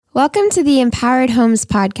Welcome to the Empowered Homes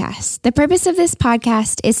Podcast. The purpose of this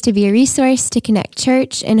podcast is to be a resource to connect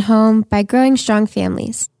church and home by growing strong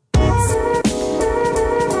families.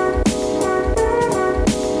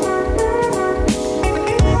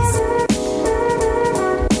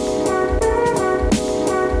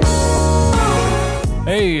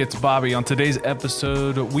 Hey, it's Bobby. On today's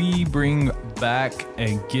episode, we bring back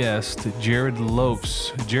a guest, Jared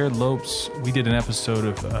Lopes. Jared Lopes, we did an episode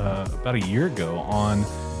of about a year ago on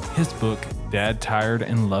his book, Dad Tired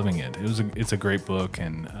and Loving It. It's a great book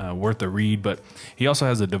and worth a read, but he also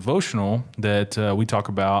has a devotional that we talk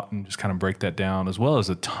about and just kind of break that down, as well as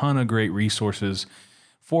a ton of great resources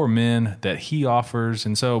for men that he offers.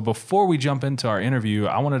 And so before we jump into our interview,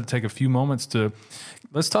 I wanted to take a few moments to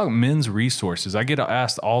let's talk men's resources. I get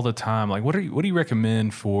asked all the time, like, what do you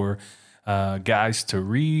recommend for guys to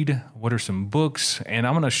read? What are some books? And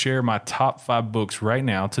I'm going to share my top 5 books right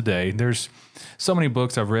now today. There's so many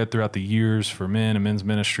books I've read throughout the years for men and men's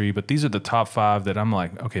ministry, but these are the top 5 that I'm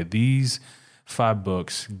like, okay, these 5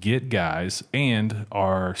 books get guys and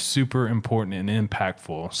are super important and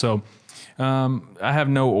impactful. So I have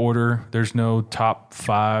no order. There's no top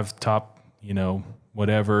 5,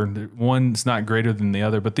 whatever. One's not greater than the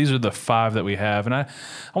other, but these are the 5 that we have. And I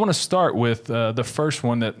want to start with the first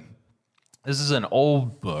one. This is an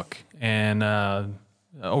old book and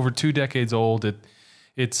over 2 decades old.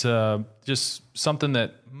 It's just something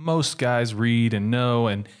that most guys read and know.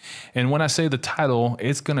 And when I say the title,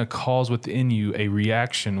 it's going to cause within you a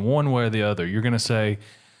reaction one way or the other. You're going to say,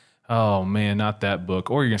 oh man, not that book.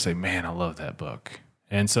 Or you're going to say, man, I love that book.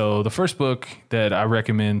 And so the first book that I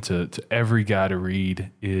recommend to every guy to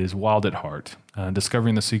read is Wild at Heart,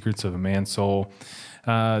 Discovering the Secrets of a Man's Soul.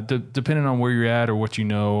 Depending on where you're at or what you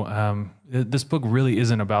know, this book really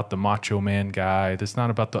isn't about the macho man guy. It's not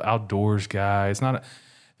about the outdoors guy.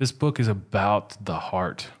 This book is about the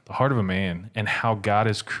heart of a man, and how God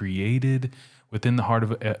has created within the heart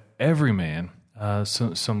of every man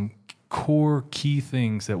some core key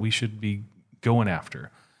things that we should be going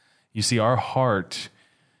after. You see, our heart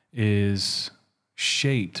is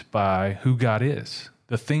shaped by who God is.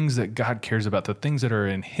 The things that God cares about, the things that are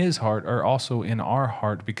in his heart are also in our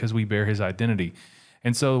heart because we bear his identity.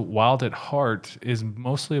 And so Wild at Heart is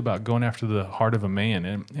mostly about going after the heart of a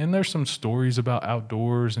man. And there's some stories about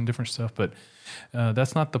outdoors and different stuff, but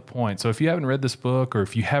that's not the point. So if you haven't read this book, or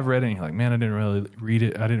if you have read it and you're like, man, I didn't really read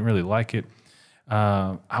it, I didn't really like it,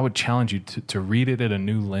 I would challenge you to read it at a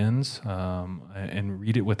new lens and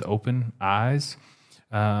read it with open eyes.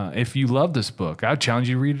 If you love this book, I would challenge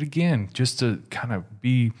you to read it again, just to kind of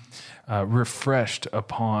be refreshed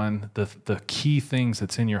upon the key things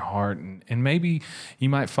that's in your heart. And maybe you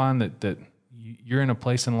might find that you're in a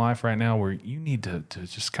place in life right now where you need to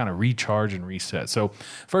just kind of recharge and reset. So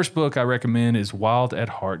first book I recommend is Wild at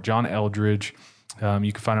Heart, John Eldredge.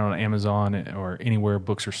 You can find it on Amazon or anywhere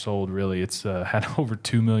books are sold, really. It's had over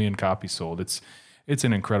 2 million copies sold. It's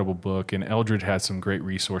an incredible book, and Eldredge has some great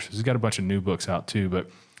resources. He's got a bunch of new books out too, but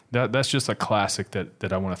that's just a classic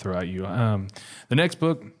that I want to throw at you. The next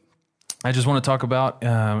book I just want to talk about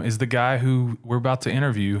is the guy who we're about to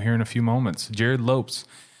interview here in a few moments, Jared Lopes.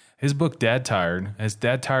 His book, Dad Tired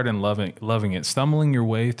and Loving It, Stumbling Your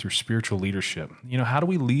Way Through Spiritual Leadership. How do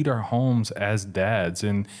we lead our homes as dads?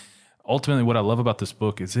 And ultimately, what I love about this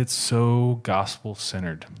book is it's so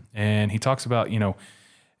gospel-centered. And he talks about,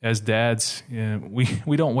 as dads,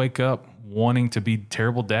 we don't wake up wanting to be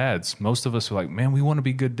terrible dads. Most of us are like, man, we want to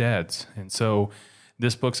be good dads. And so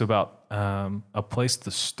this book's about a place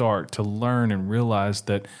to start, to learn and realize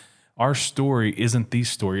that our story isn't the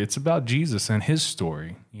story. It's about Jesus and his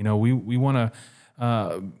story. We want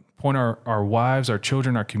to point our wives, our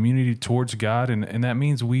children, our community towards God. And that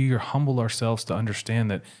means we humble ourselves to understand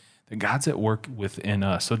that God's at work within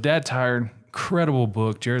us. So Dad Tired, incredible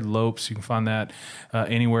book, Jared Lopes. You can find that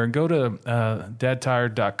anywhere. Go to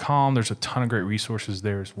dadtired.com. There's a ton of great resources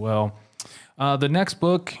there as well. The next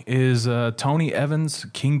book is Tony Evans,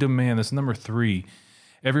 Kingdom Man. This is number 3,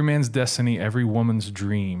 Every Man's Destiny, Every Woman's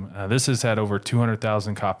Dream. This has had over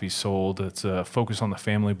 200,000 copies sold. It's a focus on the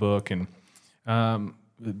family book. And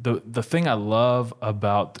the thing I love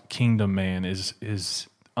about Kingdom Man is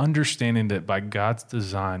understanding that by God's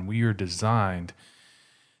design, we are designed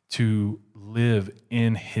to live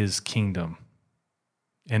in his kingdom.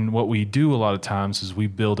 And what we do a lot of times is we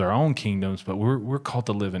build our own kingdoms, but we're called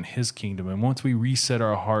to live in his kingdom. And once we reset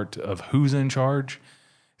our heart of who's in charge,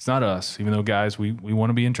 it's not us. Even though, guys, we want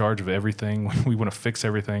to be in charge of everything. We want to fix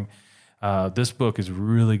everything. This book is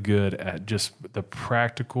really good at just the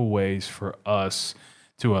practical ways for us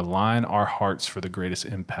to align our hearts for the greatest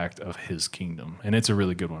impact of his kingdom. And it's a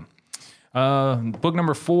really good one. Book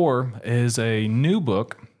number 4 is a new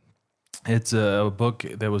book. It's a book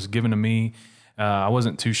that was given to me. I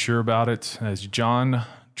wasn't too sure about it. It's John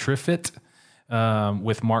Triffitt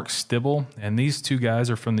with Mark Stibble. And these two guys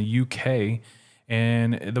are from the UK.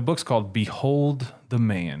 And the book's called Behold the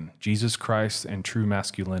Man, Jesus Christ and True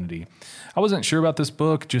Masculinity. I wasn't sure about this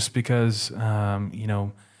book just because,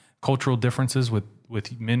 cultural differences with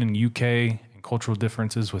men in the UK and cultural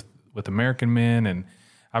differences with American men. And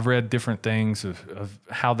I've read different things of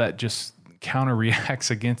how that just counter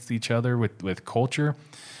reacts against each other with culture.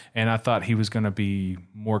 And I thought he was going to be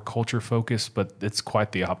more culture focused, but it's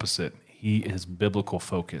quite the opposite. He is biblical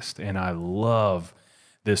focused. And I love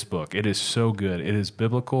this book. It is so good. It is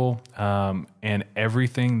biblical. And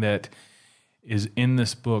everything that is in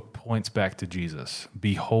this book points back to Jesus.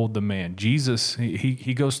 Behold the man. Jesus,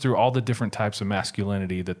 he goes through all the different types of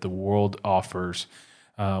masculinity that the world offers,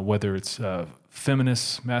 whether it's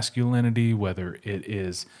feminist masculinity, whether it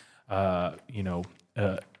is,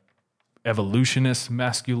 evolutionist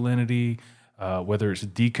masculinity, whether it's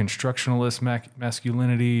deconstructionalist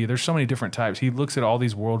masculinity. There's so many different types. He looks at all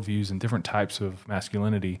these worldviews and different types of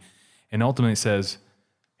masculinity and ultimately says,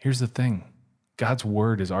 here's the thing. God's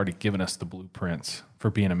word has already given us the blueprints for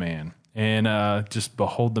being a man. And just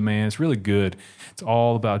behold the man. It's really good. It's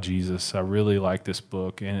all about Jesus. I really like this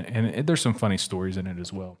book. And there's some funny stories in it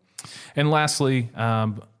as well. And lastly,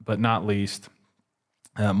 but not least,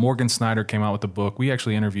 Morgan Snyder came out with a book. We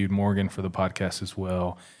actually interviewed Morgan for the podcast as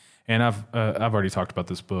well. And I've already talked about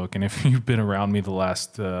this book. And if you've been around me the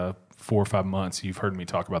last 4 or 5 months, you've heard me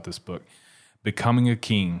talk about this book, Becoming a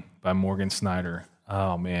King by Morgan Snyder.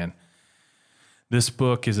 Oh, man. This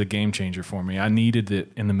book is a game changer for me. I needed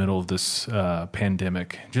it in the middle of this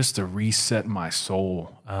pandemic just to reset my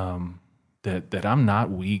soul, that I'm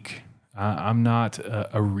not weak. I'm not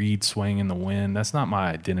a reed swaying in the wind. That's not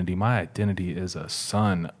my identity. My identity is a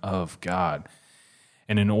son of God.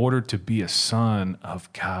 And in order to be a son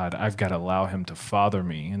of God, I've got to allow him to father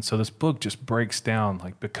me. And so this book just breaks down,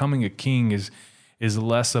 like becoming a king is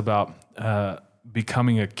less about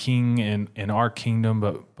becoming a king in our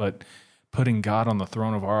kingdom, but putting God on the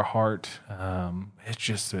throne of our heart.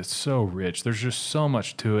 It's so rich. There's just so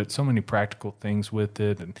much to it, so many practical things with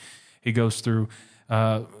it. And he goes through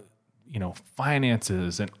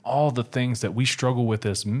finances and all the things that we struggle with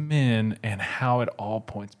as men and how it all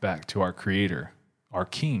points back to our Creator, our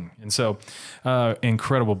King. And so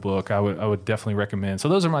incredible book. I would definitely recommend. So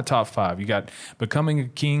those are my top 5. You got Becoming a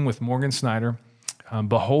King with Morgan Snyder,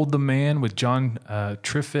 Behold the Man with John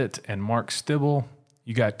Triffitt and Mark Stibble.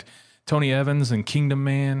 You got Tony Evans and Kingdom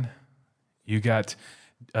Man. You got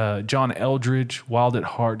John Eldredge, Wild at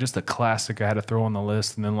Heart, just a classic I had to throw on the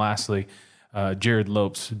list. And then lastly, Jared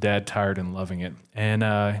Lopes, Dad, Tired and Loving It. And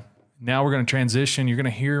now we're going to transition. You're going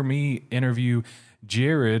to hear me interview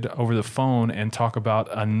Jared over the phone and talk about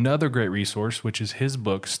another great resource, which is his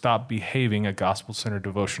book, Stop Behaving, a gospel-centered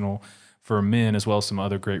devotional for men, as well as some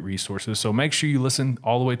other great resources. So make sure you listen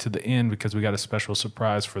all the way to the end because we got a special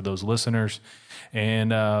surprise for those listeners.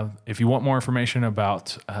 And if you want more information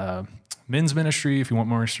about men's ministry, if you want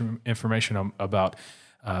more information about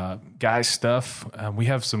guys' stuff, we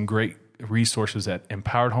have some great resources at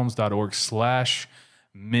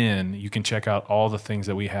empoweredhomes.org/men. You can check out all the things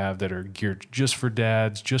that we have that are geared just for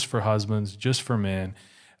dads, just for husbands, just for men,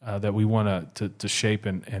 that we want to shape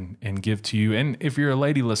and give to you. And if you're a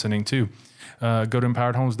lady listening too, go to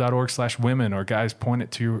empoweredhomes.org/women, or guys, point it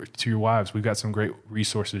to your wives. We've got some great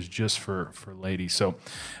resources just for ladies. So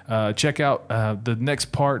check out the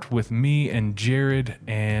next part with me and Jared,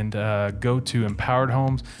 and go to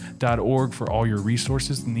empoweredhomes.org for all your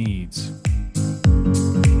resources needs.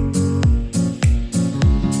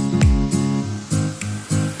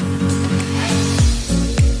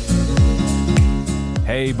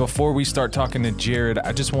 Hey, before we start talking to Jared,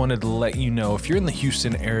 I just wanted to let you know, if you're in the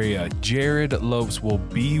Houston area, Jared Lopes will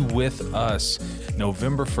be with us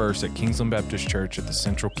November 1st at Kingsland Baptist Church at the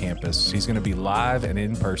Central Campus. He's going to be live and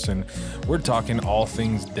in person. We're talking all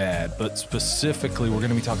things dad, but specifically, we're going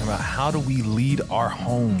to be talking about how do we lead our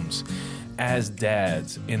homes as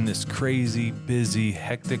dads in this crazy, busy,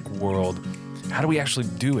 hectic world. How do we actually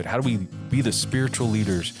do it? How do we be the spiritual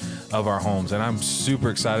leaders of our homes? And I'm super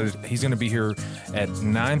excited. He's going to be here at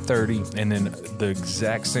 9:30, and then the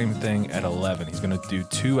exact same thing at 11. He's going to do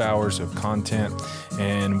 2 hours of content,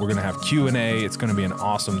 and we're going to have Q&A. It's going to be an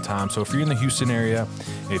awesome time. So if you're in the Houston area,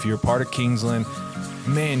 if you're a part of Kingsland,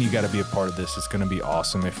 man, you got to be a part of this. It's going to be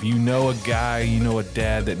awesome. If you know a guy, you know a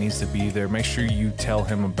dad that needs to be there, make sure you tell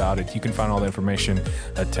him about it. You can find all the information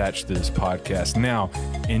attached to this podcast. Now,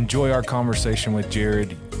 enjoy our conversation with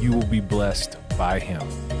Jared. You will be blessed by him.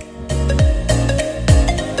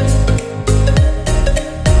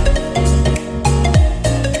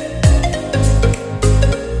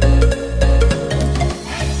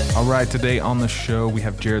 today on the show, we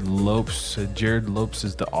have Jared Lopes. Jared Lopes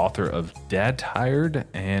is the author of Dad Tired,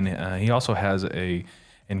 and he also has a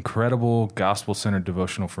incredible gospel-centered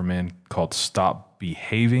devotional for men called Stop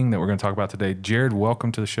Behaving that we're going to talk about today. Jared,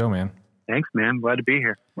 welcome to the show, man. Thanks, man. Glad to be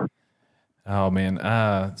here. Oh,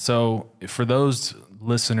 man. So for those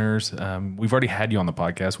listeners, we've already had you on the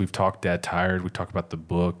podcast. We've talked Dad Tired. We talked about the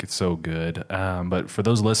book. It's so good. But for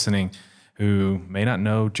those listening who may not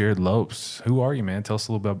know Jared Lopes, who are you, man? Tell us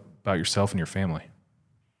a little bit about yourself and your family.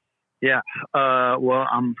 Yeah. Well,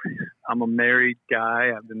 I'm a married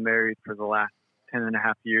guy. I've been married for the last 10 and a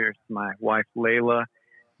half years. My wife, Layla.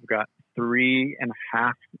 We've got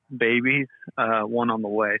 3.5 babies, one on the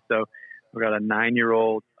way. So we've got a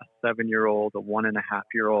 9-year-old, a 7-year-old, a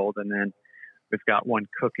 1.5-year-old, and then we've got one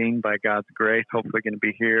cooking by God's grace. Hopefully going to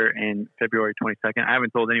be here in February 22nd. I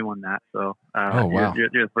haven't told anyone that. So oh, wow. you're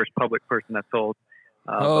the first public person I've told.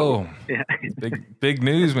 Yeah. big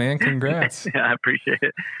news, man. Congrats. Yeah, I appreciate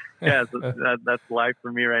it. Yeah, so that's life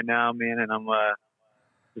for me right now, man. And I'm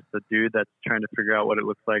just a dude that's trying to figure out what it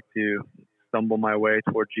looks like to stumble my way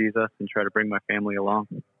toward Jesus and try to bring my family along.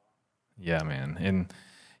 Yeah, man. And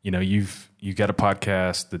you know, you've got a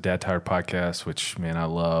podcast, the Dad Tired podcast, which, man, I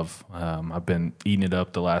love. I've been eating it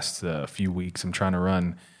up the last few weeks. I'm trying to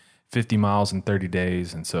run 50 miles in 30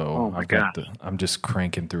 days, and so I'm just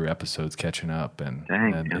cranking through episodes, catching up, and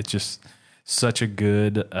it's just such a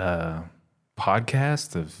good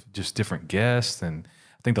podcast of just different guests. And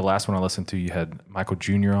I think the last one I listened to, you had Michael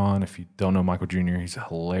Jr. on. If you don't know Michael Jr., he's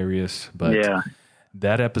hilarious. But yeah.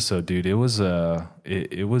 That episode, dude, it was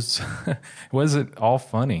it wasn't all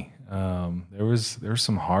funny. There was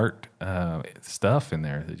some heart stuff in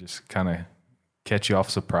there that just kind of catch you off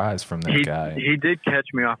surprise from that guy. He did catch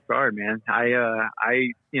me off guard, man.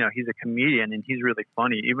 I he's a comedian and he's really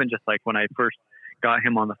funny. Even just like when I first got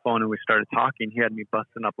him on the phone and we started talking, he had me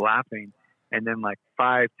busting up laughing. And then like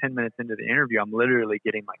 5-10 minutes into the interview, I'm literally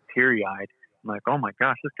getting like teary eyed. I'm like, oh my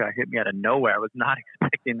gosh, this guy hit me out of nowhere. I was not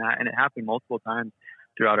expecting that. And it happened multiple times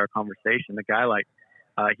throughout our conversation. The guy,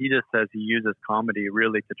 he just says he uses comedy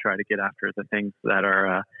really to try to get after the things that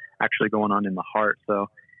are actually going on in the heart. So,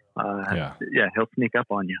 he'll sneak up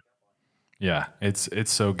on you. Yeah, it's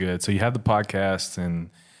so good. So you have the podcast,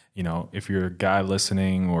 and you know, if you're a guy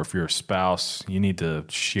listening or if you're a spouse, you need to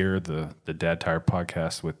share the Dad Tired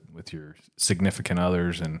podcast with your significant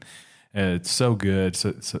others, and it's so good.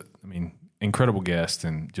 So I mean, incredible guest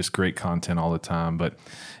and just great content all the time. But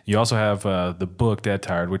you also have the book Dad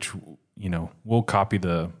Tired, which, you know, we'll copy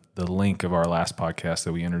the link of our last podcast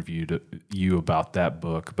that we interviewed you about that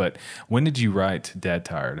book. But when did you write Dad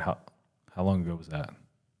Tired? How long ago was that?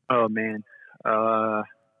 Oh man, I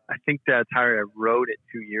think Dad Tired, I wrote it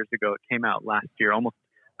 2 years ago. It came out last year, almost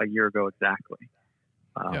a year ago exactly.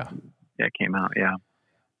 It came out. Yeah.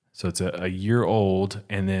 So it's a year old,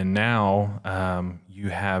 and then now you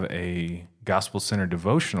have a gospel-centered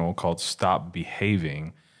devotional called Stop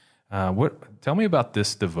Behaving. Tell me about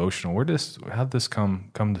this devotional. How did this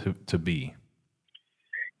come to be?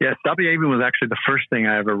 Yeah, Stop Behaving was actually the first thing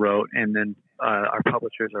I ever wrote, and then our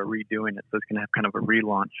publishers are redoing it, so it's going to have kind of a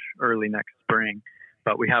relaunch early next spring.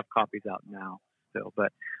 But we have copies out now still.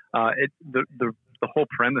 But the whole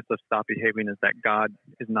premise of Stop Behaving is that God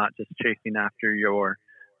is not just chasing after your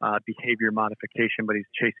behavior modification, but he's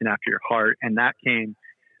chasing after your heart. And that came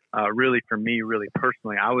really for me, really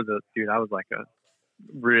personally. I was like a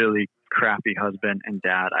really crappy husband and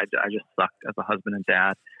dad. I just sucked as a husband and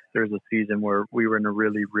dad. There was a season where we were in a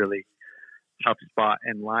really, really tough spot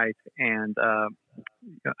in life. And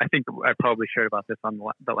I think I probably shared about this on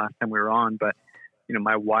the last time we were on, but you know,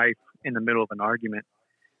 my wife, in the middle of an argument,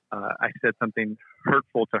 I said something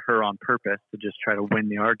hurtful to her on purpose to just try to win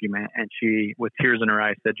the argument. And she, with tears in her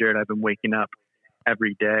eyes, said, Jared, I've been waking up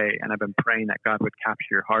every day and I've been praying that God would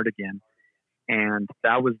capture your heart again. And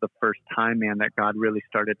that was the first time, man, that God really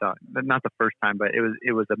started to, not the first time, but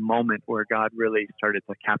it was a moment where God really started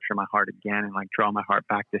to capture my heart again and like draw my heart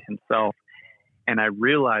back to himself. And I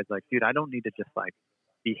realized, like, dude, I don't need to just like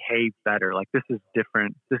behave better. Like, this is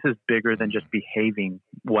different. This is bigger than just behaving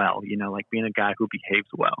well, you know, like being a guy who behaves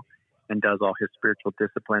well and does all his spiritual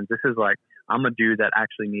disciplines. This is like, I'm a dude that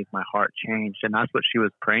actually needs my heart changed. And that's what she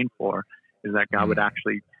was praying for, is that God would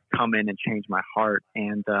actually come in and change my heart.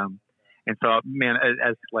 And so, man,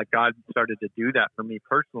 as like God started to do that for me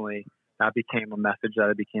personally, that became a message that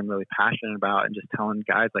I became really passionate about, and just telling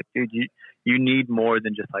guys like, dude, you need more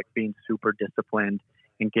than just like being super disciplined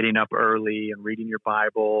and getting up early and reading your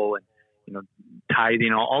Bible and, you know,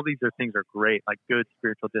 tithing. All these things are great, like good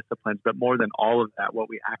spiritual disciplines. But more than all of that, what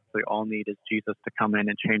we actually all need is Jesus to come in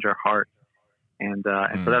and change our hearts. And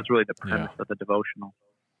so that's really the premise of the devotional.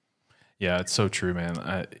 Yeah, it's so true,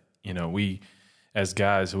 man. We as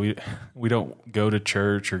guys, we don't go to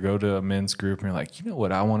church or go to a men's group and you're like, you know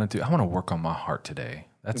what I want to do? I want to work on my heart today.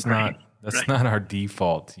 That's Right. not our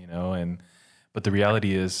default, but the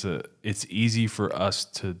reality is it's easy for us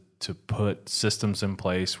to put systems in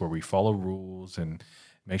place where we follow rules and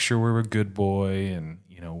make sure we're a good boy and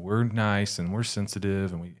we're nice and we're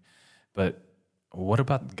sensitive but what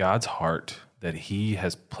about God's heart that he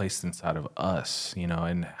has placed inside of us,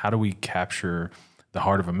 and how do we capture the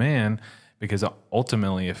heart of a man? Because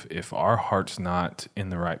ultimately, if our heart's not in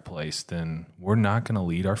the right place, then we're not going to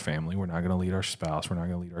lead our family. We're not going to lead our spouse. We're not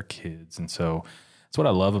going to lead our kids. And so that's what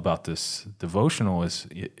I love about this devotional is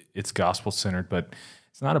it's gospel-centered, but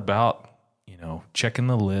it's not about, checking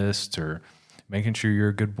the list or making sure you're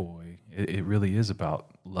a good boy. It really is about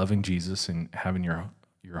loving Jesus and having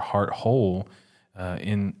your heart whole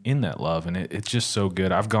in that love. And it's just so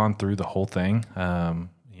good. I've gone through the whole thing.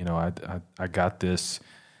 I got this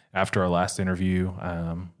after our last interview.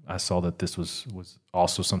 I saw that this was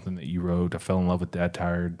also something that you wrote. I fell in love with Dad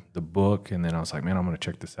Tired, the book, and then I was like, man, I'm going to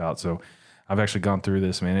check this out. So I've actually gone through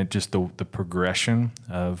this, man. It just the progression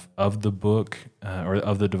of the book or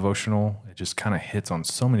of the devotional, it just kind of hits on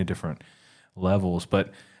so many different levels.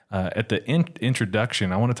 But at the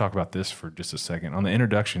introduction, I want to talk about this for just a second. On the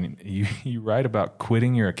introduction, you write about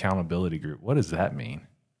quitting your accountability group. What does that mean?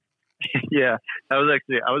 Yeah, I was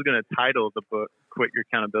going to title the book "Quit Your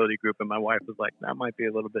Accountability Group," and my wife was like, "That might be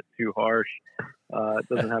a little bit too harsh. It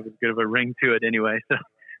doesn't have as good of a ring to it anyway." So,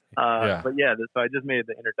 But yeah, so I just made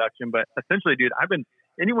the introduction. But essentially, dude,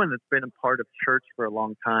 anyone that's been a part of church for a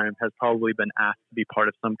long time has probably been asked to be part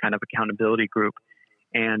of some kind of accountability group.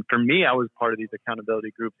 And for me, I was part of these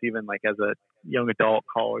accountability groups, even like as a young adult,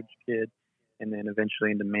 college kid, and then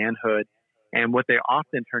eventually into manhood. And what they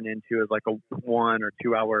often turn into is like a 1 or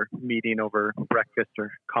 2 hour meeting over breakfast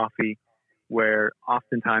or coffee, where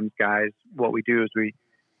oftentimes guys, what we do is we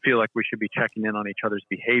feel like we should be checking in on each other's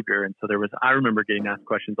behavior. And so I remember getting asked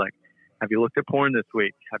questions like, have you looked at porn this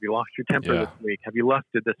week? Have you lost your temper this week? Have you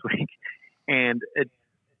lusted this week? And it's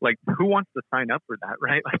like, who wants to sign up for that,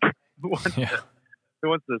 right? Like, who wants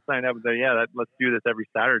to sign up and say, let's do this every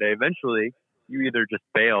Saturday? Eventually, you either just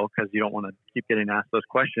bail because you don't want to keep getting asked those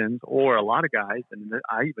questions, or a lot of guys, and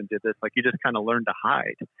I even did this, like you just kind of learn to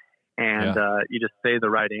hide. And you just say the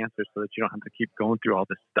right answer so that you don't have to keep going through all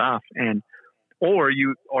this stuff. And or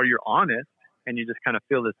you're honest and you just kind of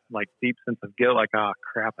feel this like deep sense of guilt, like, oh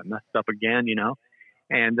crap, I messed up again,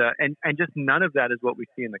 And just none of that is what we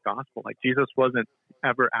see in the gospel. Like Jesus wasn't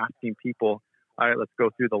ever asking people, all right, let's go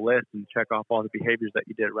through the list and check off all the behaviors that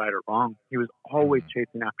you did right or wrong. He was always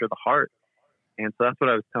chasing after the heart. And so that's what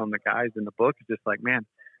I was telling the guys in the book, is just like, man,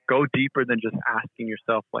 go deeper than just asking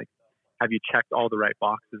yourself, like, have you checked all the right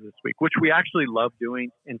boxes this week? Which we actually love doing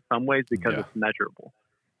in some ways because it's measurable.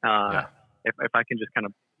 If I can just kind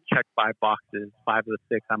of check 5 boxes, 5 of the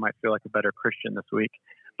 6, I might feel like a better Christian this week.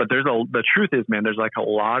 But the truth is, man, there's like a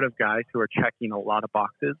lot of guys who are checking a lot of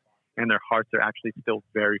boxes and their hearts are actually still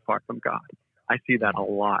very far from God. I see that a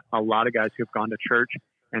lot. A lot of guys who have gone to church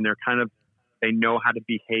and they know how to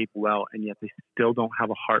behave well, and yet they still don't have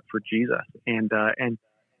a heart for Jesus. And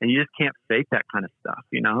you just can't fake that kind of stuff,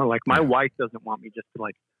 Like my wife doesn't want me just to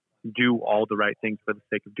like do all the right things for the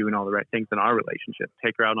sake of doing all the right things in our relationship.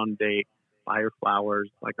 Take her out on a date, buy her flowers,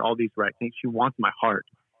 like all these right things. She wants my heart,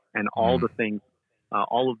 and all the things,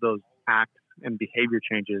 all of those acts and behavior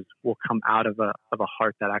changes will come out of a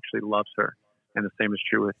heart that actually loves her. And the same is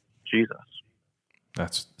true with Jesus.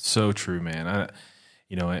 That's so true, man.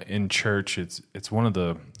 In church, it's one of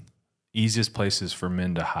the easiest places for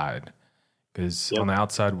men to hide, because on the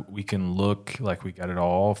outside we can look like we got it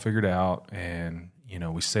all figured out, and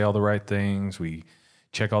we say all the right things, we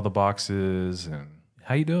check all the boxes, and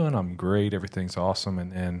how you doing? I'm great, everything's awesome.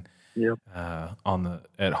 And then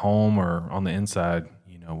at home or on the inside,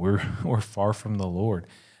 we're far from the Lord.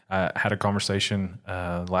 I had a conversation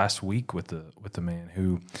last week with the man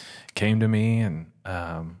who came to me, and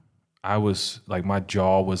I was like, my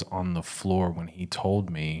jaw was on the floor when he told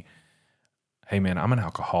me, hey man, I'm an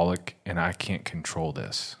alcoholic and I can't control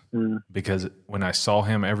this. Because when I saw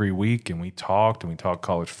him every week and we talked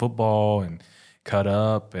college football and cut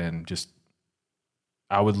up, and just,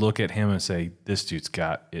 I would look at him and say, this dude's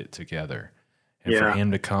got it together. And for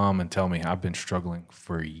him to come and tell me I've been struggling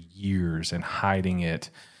for years and hiding it,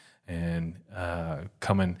 and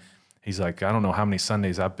coming, he's like, I don't know how many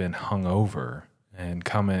Sundays I've been hungover, and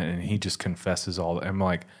coming, and he just confesses all. I'm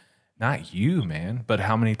like, not you, man, but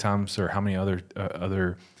how many times or how many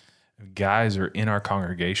other guys are in our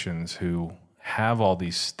congregations who have all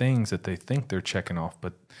these things that they think they're checking off,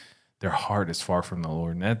 but their heart is far from the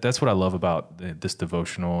Lord. And that's what I love about this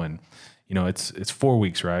devotional. And, it's 4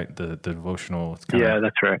 weeks, right? The devotional. It's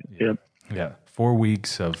that's right. Yeah. 4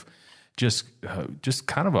 weeks of just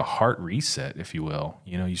kind of a heart reset, if you will.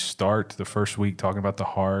 You start the first week talking about the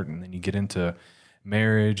heart, and then you get into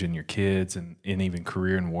marriage and your kids and even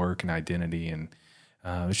career and work and identity. And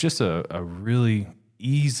it's just a really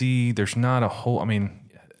easy, there's not a whole,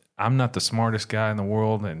 I'm not the smartest guy in the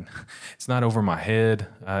world, and it's not over my head.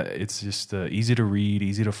 It's just easy to read,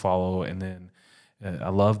 easy to follow. And then I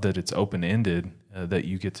love that it's open-ended, that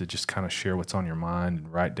you get to just kind of share what's on your mind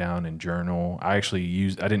and write down and journal. I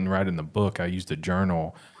didn't write in the book. I used a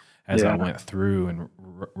journal as I went through and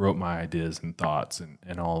wrote my ideas and thoughts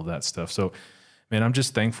and all of that stuff. So, man, I'm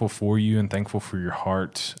just thankful for you and thankful for your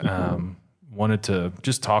heart. Wanted to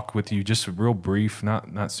just talk with you, just real brief,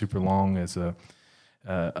 not super long, as a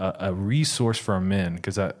resource for our men,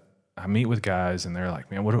 because I meet with guys and they're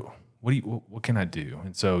like, man, what can I do?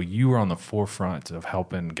 And so you were on the forefront of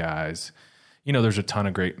helping guys. There's a ton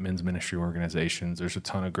of great men's ministry organizations. There's a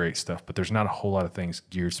ton of great stuff, but there's not a whole lot of things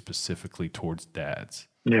geared specifically towards dads.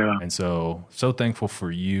 Yeah. And so thankful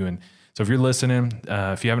for you. And so if you're listening,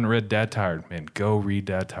 if you haven't read Dad Tired, man, go read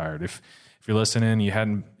Dad Tired. If you're listening, if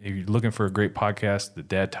you're looking for a great podcast, the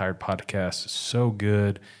Dad Tired podcast is so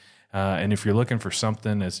good. And if you're looking for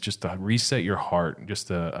something that's just to reset your heart, just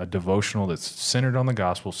a devotional that's centered on the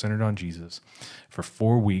gospel, centered on Jesus for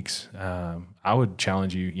 4 weeks, I would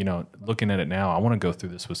challenge you, looking at it now, I want to go through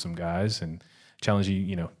this with some guys and challenge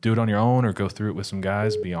you, do it on your own or go through it with some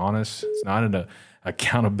guys. Be honest. It's not an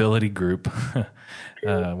accountability group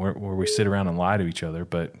where we sit around and lie to each other,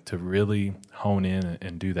 but to really hone in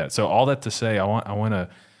and do that. So all that to say, I want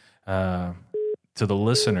to the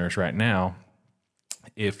listeners right now,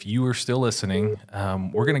 if you are still listening,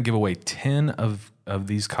 we're going to give away 10 of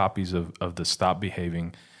these copies of the Stop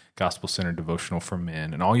Behaving Gospel-Centered Devotional for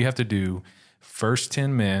Men. And all you have to do, first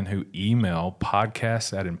 10 men who email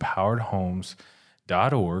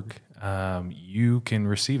podcast@empoweredhomes.org, you can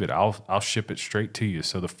receive it. I'll ship it straight to you.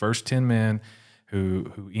 So the first 10 men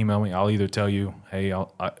who email me, I'll either tell you, hey,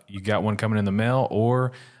 you got one coming in the mail,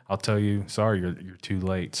 or I'll tell you, sorry, you're too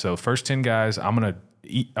late. So first 10 guys, I'm going to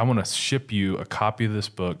ship you a copy of this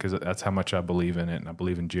book, because that's how much I believe in it, and I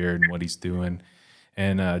believe in Jared and what he's doing.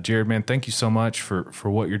 And Jared, man, thank you so much for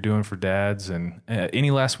what you're doing for dads. And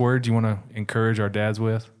any last words you want to encourage our dads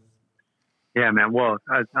with? Yeah, man. Well,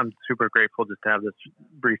 I'm super grateful just to have this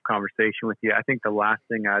brief conversation with you. I think the last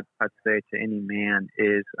thing I'd say to any man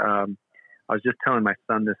is, I was just telling my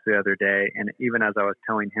son this the other day, and even as I was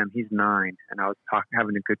telling him, he's 9, and I was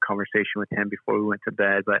having a good conversation with him before we went to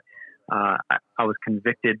bed, but I was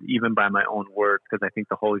convicted even by my own words, because I think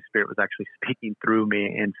the Holy Spirit was actually speaking through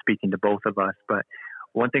me and speaking to both of us. But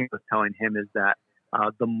one thing I was telling him is that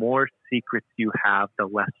the more secrets you have, the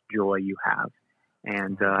less joy you have.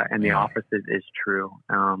 And the opposite is true.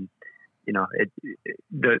 God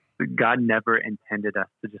never intended us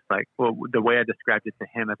to just the way I described it to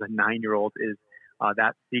him as a 9-year-old is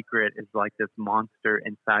that secret is like this monster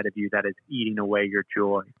inside of you that is eating away your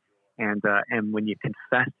joy. And when you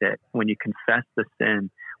confess it, when you confess the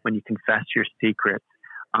sin, when you confess your secrets,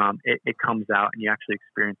 it comes out and you actually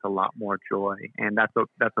experience a lot more joy. And that's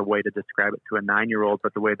a way to describe it to a 9-year-old.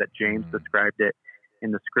 But the way that James described it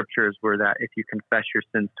in the scriptures were that if you confess your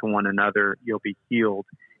sins to one another, you'll be healed.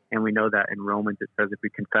 And we know that in Romans it says if we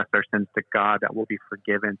confess our sins to God, that we'll be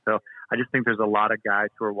forgiven. So I just think there's a lot of guys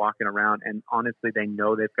who are walking around and honestly they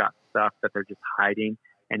know they've got stuff that they're just hiding,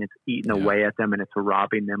 and it's eating away at them and it's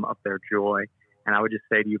robbing them of their joy. And I would just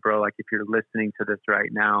say to you, bro, if you're listening to this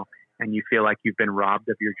right now and you feel like you've been robbed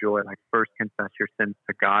of your joy, first confess your sins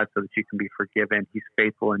to God so that you can be forgiven. He's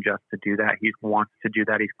faithful and just to do that. He wants to do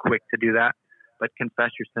that. He's quick to do that. But confess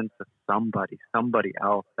your sins to somebody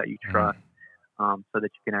else that you trust, so that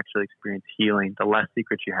you can actually experience healing. The less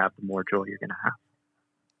secrets you have, the more joy you're going to have.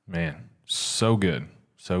 Man, so good.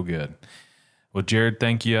 So good. Well, Jared,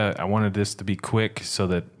 thank you. I wanted this to be quick so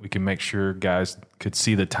that we can make sure guys could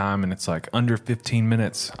see the time, and it's under 15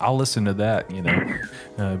 minutes. I'll listen to that,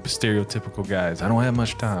 stereotypical guys. I don't have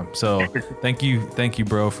much time. So thank you,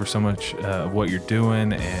 bro, for so much of what you're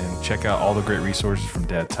doing, and check out all the great resources from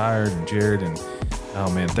Dad Tired and Jared. And oh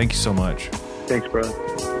man, thank you so much. Thanks, brother.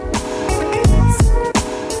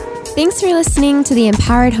 Thanks for listening to the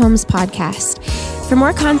Empowered Homes podcast. For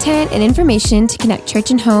more content and information to connect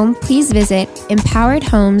church and home, please visit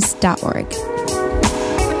empoweredhomes.org.